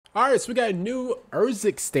Alright, so we got a new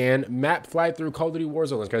Urzikstan map fly through Call of Duty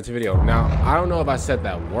Warzone. Let's get to the video. Now, I don't know if I said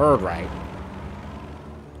that word right,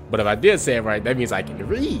 but if I did say it right, that means I can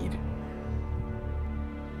read.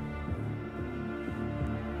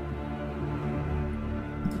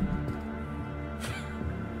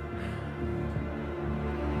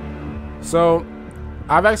 So,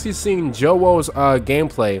 I've actually seen Jowo's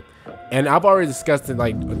gameplay, and I've already discussed it,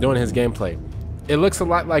 like, doing his gameplay. It looks a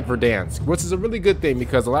lot like Verdansk, which is a really good thing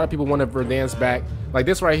because a lot of people wanted Verdansk back. Like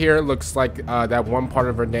this right here looks like that one part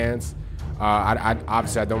of Verdansk.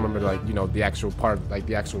 Obviously I don't remember, like, you know, the actual part, like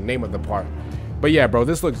the actual name of the part. But yeah, bro,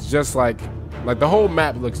 this looks just like the whole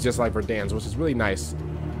map looks just like Verdansk, which is really nice.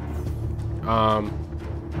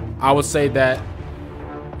 I would say that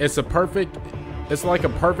it's like a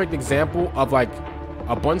perfect example of like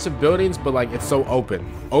a bunch of buildings, but like it's so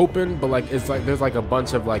open, but like it's like there's like a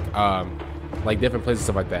bunch of like different places,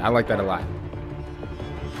 stuff like that. I like that a lot.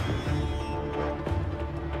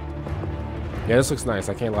 Yeah, this looks nice,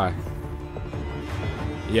 I can't lie.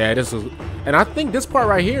 Yeah, this is, and I think this part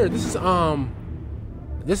right here, this is I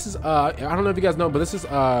don't know if you guys know, but this is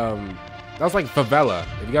that was like Favela.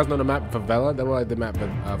 If you guys know the map Favela, that was like the map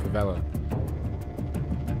Favela.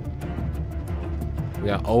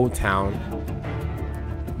 Yeah, Old Town.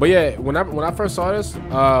 But yeah, when I first saw this,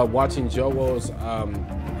 watching Jowo's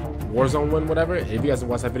Warzone win, whatever. If you guys haven't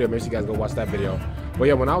watched that video, make sure you guys go watch that video. But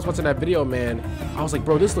yeah, when I was watching that video, man, I was like,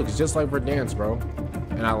 bro, this looks just like Verdansk, bro,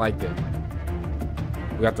 and I liked it.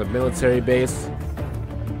 We got the military base,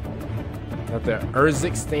 got the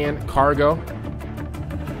Urzikstan cargo.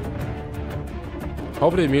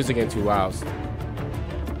 Hopefully the music ain't too loud.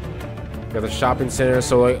 Got the shopping center,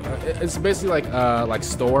 so like, it's basically like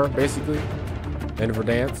store basically in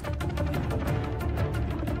Verdansk.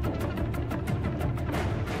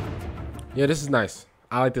 Yeah, this is nice.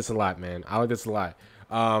 I like this a lot, man. I like this a lot.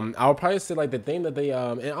 I would probably say like the thing that they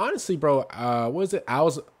and honestly, bro, what is it?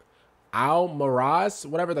 Al Miraz,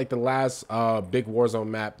 whatever, like the last big Warzone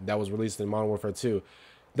map that was released in Modern Warfare 2.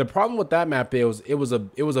 The problem with that map is it was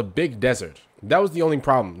a big desert. That was the only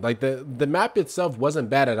problem. Like the map itself wasn't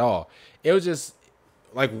bad at all. It was just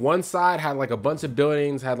like one side had like a bunch of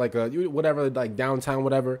buildings, had like a whatever, like downtown,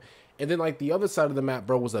 whatever. And then like the other side of the map,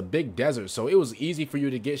 bro, was a big desert. So it was easy for you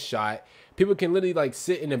to get shot. People can literally like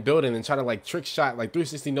sit in a building and try to like trick shot, like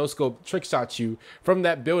 360 no scope trick shot you from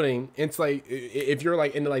that building into like, if you're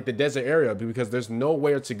like in like the desert area, because there's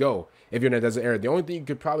nowhere to go if you're in a desert area. The only thing you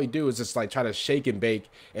could probably do is just like try to shake and bake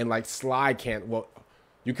and like slide cancel. Well,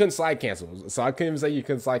 you couldn't slide cancel, so I couldn't even say you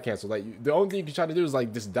couldn't slide cancel. Like the only thing you can try to do is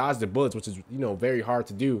like just dodge the bullets, which is, you know, very hard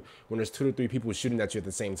to do when there's 2 to 3 people shooting at you at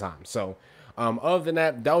the same time. So other than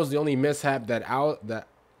that, that was the only mishap that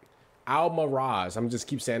Al Miraz, I'm just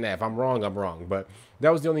keep saying that. If I'm wrong, I'm wrong. But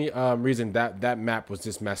that was the only reason that map was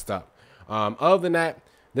just messed up. Other than that,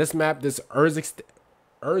 this map, this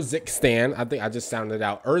Urzikstan, I think I just sounded it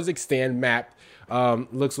out. Urzikstan map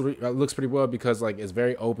looks pretty well because like it's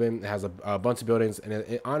very open. It has a bunch of buildings, and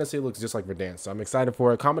it honestly looks just like Verdansk. So I'm excited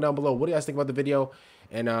for it. Comment down below, what do you guys think about the video?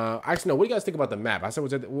 And actually, no, what do you guys think about the map? I said,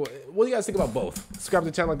 what do you guys think about both? Subscribe to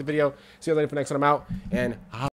the channel, like the video. See you later for next time I'm out, and